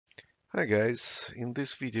Hi guys, in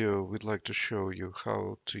this video we'd like to show you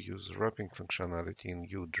how to use wrapping functionality in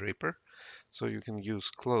uDraper so you can use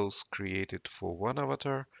clothes created for one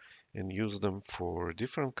avatar and use them for a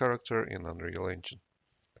different character in Unreal Engine.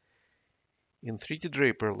 In 3D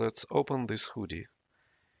Draper, let's open this hoodie.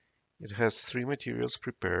 It has three materials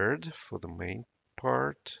prepared for the main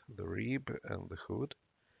part, the rib and the hood.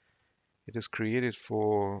 It is created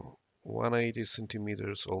for 180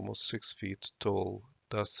 centimeters, almost 6 feet tall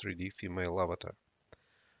Dust 3D female avatar.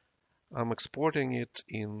 I'm exporting it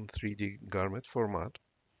in 3D garment format.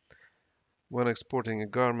 When exporting a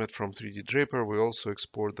garment from 3D Draper, we also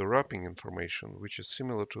export the wrapping information, which is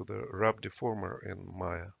similar to the wrap deformer in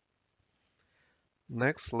Maya.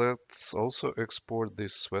 Next, let's also export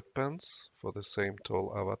these sweatpants for the same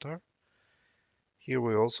tall avatar. Here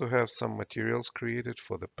we also have some materials created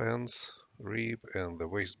for the pants, rib, and the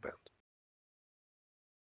waistband.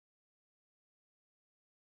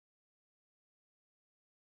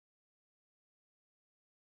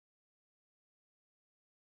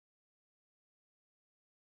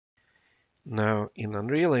 Now, in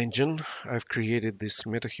Unreal Engine, I've created this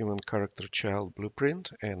metahuman character child blueprint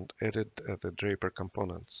and added the Draper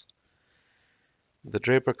components. The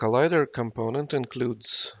Draper Collider component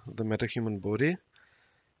includes the metahuman body,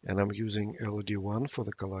 and I'm using LED1 for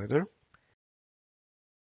the collider.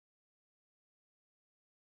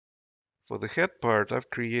 For the head part, I've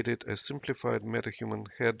created a simplified metahuman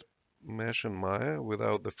head mesh in Maya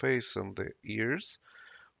without the face and the ears,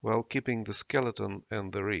 while keeping the skeleton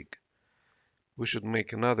and the rig. We should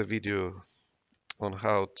make another video on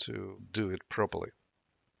how to do it properly.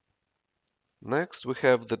 Next, we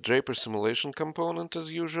have the Draper simulation component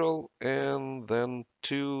as usual, and then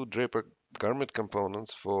two Draper garment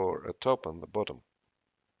components for a top and the bottom.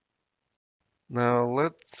 Now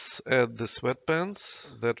let's add the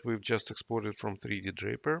sweatpants that we've just exported from 3D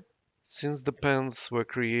Draper. Since the pants were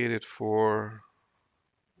created for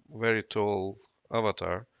very tall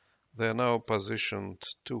avatar, they are now positioned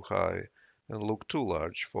too high and look too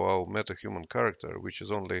large for our metahuman character, which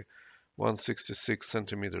is only 166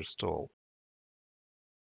 centimeters tall.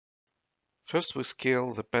 First, we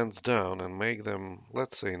scale the pants down and make them,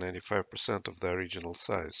 let's say, 95% of the original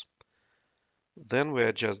size. Then we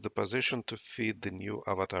adjust the position to fit the new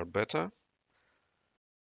avatar better.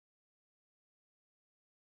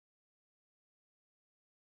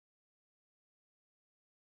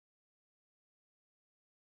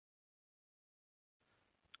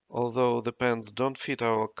 Although the pants don't fit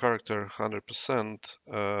our character 100%,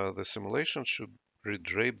 the simulation should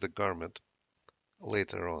redrape the garment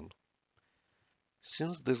later on.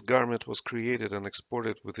 Since this garment was created and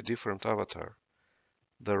exported with a different avatar,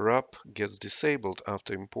 the wrap gets disabled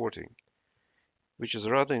after importing, which is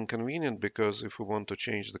rather inconvenient because if we want to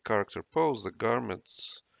change the character pose, the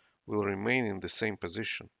garments will remain in the same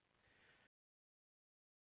position.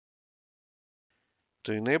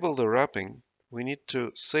 To enable the wrapping, we need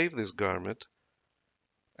to save this garment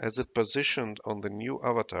as it positioned on the new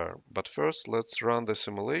avatar, but first let's run the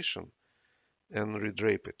simulation and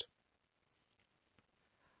redrape it.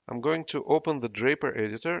 I'm going to open the Draper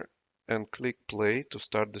editor and click play to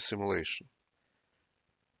start the simulation.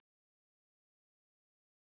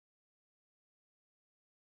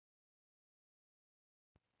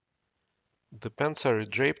 The pants are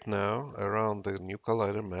redraped now around the new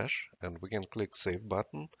collider mesh, and we can click Save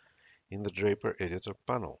button in the Draper editor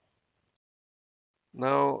panel.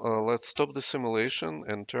 Now let's stop the simulation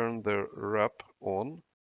and turn the wrap on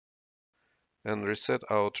and reset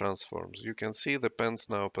our transforms. You can see the pants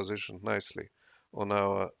now positioned nicely on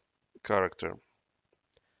our character.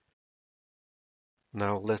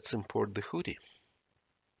 Now let's import the hoodie.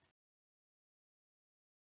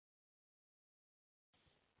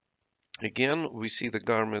 Again, we see the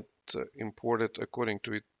garment imported according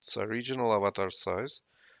to its original avatar size.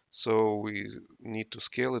 So we need to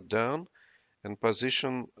scale it down and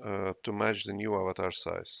position to match the new avatar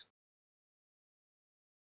size.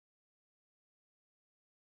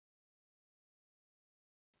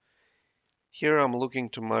 Here I'm looking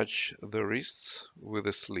to match the wrists with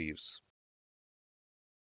the sleeves.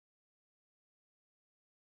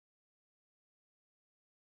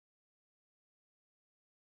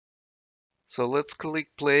 So let's click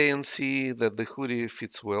play and see that the hoodie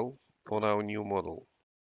fits well on our new model.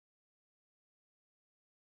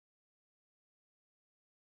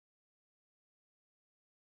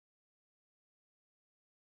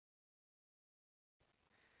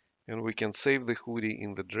 And we can save the hoodie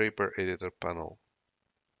in the Draper editor panel.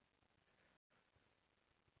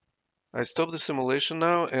 I stop the simulation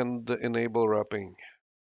now and enable wrapping.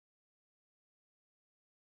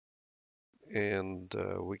 and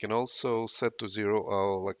we can also set to 0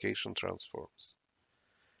 our location transforms.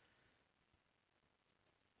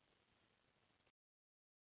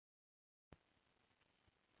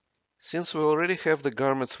 Since we already have the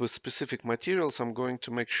garments with specific materials, I'm going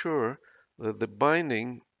to make sure that the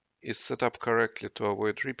binding is set up correctly to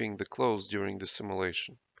avoid ripping the clothes during the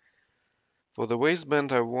simulation. For the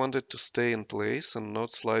waistband, I want it to stay in place and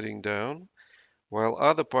not sliding down, while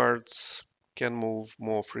other parts can move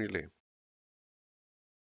more freely.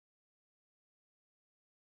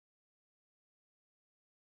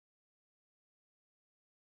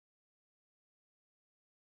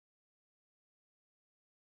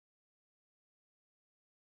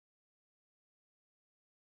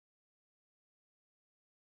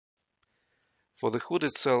 For the hood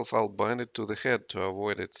itself, I'll bind it to the head to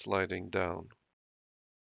avoid it sliding down.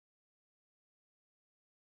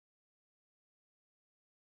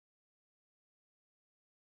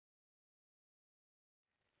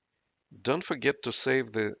 Don't forget to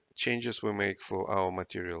save the changes we make for our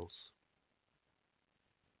materials.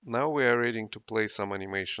 Now we are ready to play some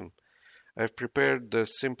animation. I've prepared the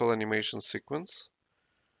simple animation sequence.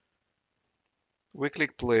 We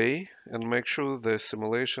click play and make sure the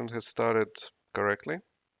simulation has started correctly.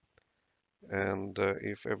 And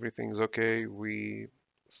if everything's okay, we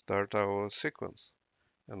start our sequence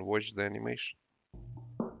and watch the animation.